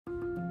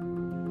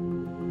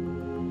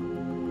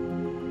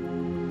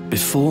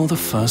Before the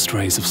first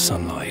rays of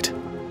sunlight,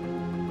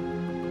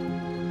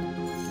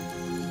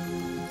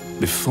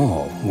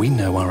 before we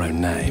know our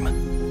own name,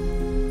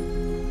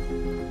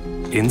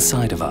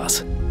 inside of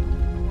us,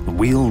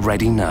 we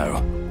already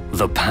know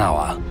the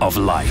power of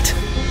light.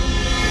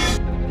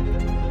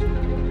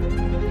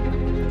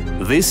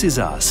 This is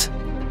us,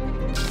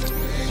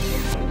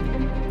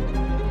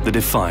 the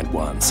defiant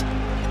ones.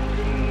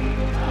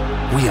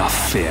 We are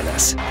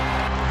fearless,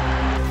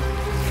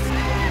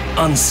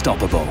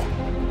 unstoppable,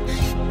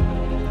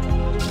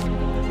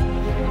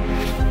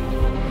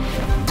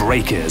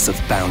 breakers of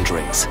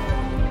boundaries.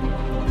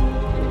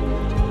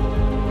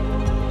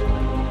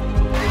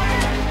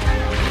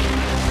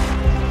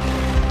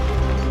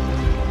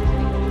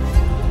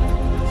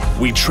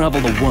 We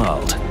travel the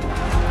world.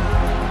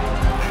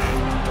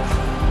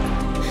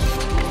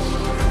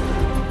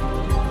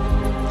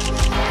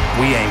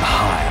 We aim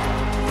higher.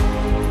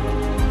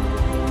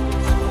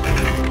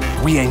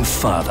 We aim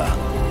further.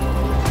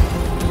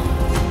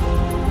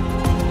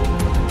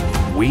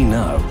 We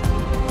know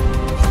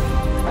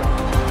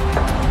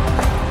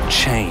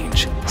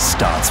change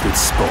starts with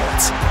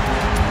sports.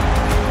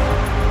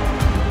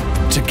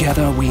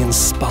 Together we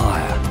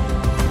inspire,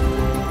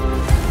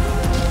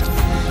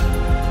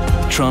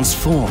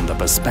 transform the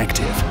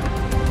perspective.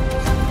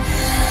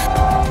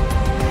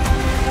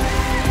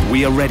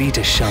 We are ready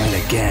to shine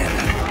again,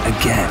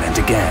 again and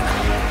again,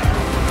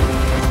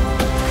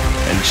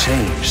 and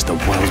change the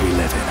world we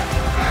live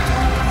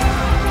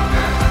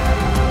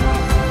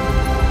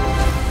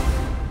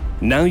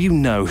in. Now you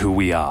know who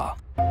we are.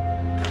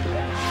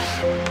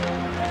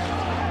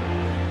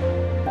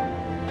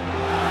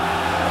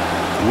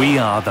 We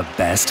are the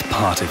best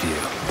part of you.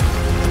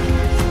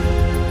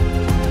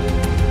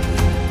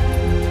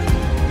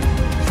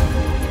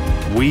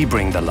 We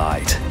bring the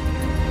light.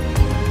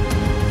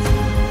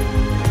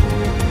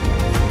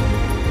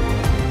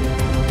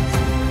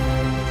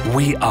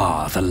 We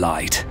are the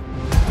light.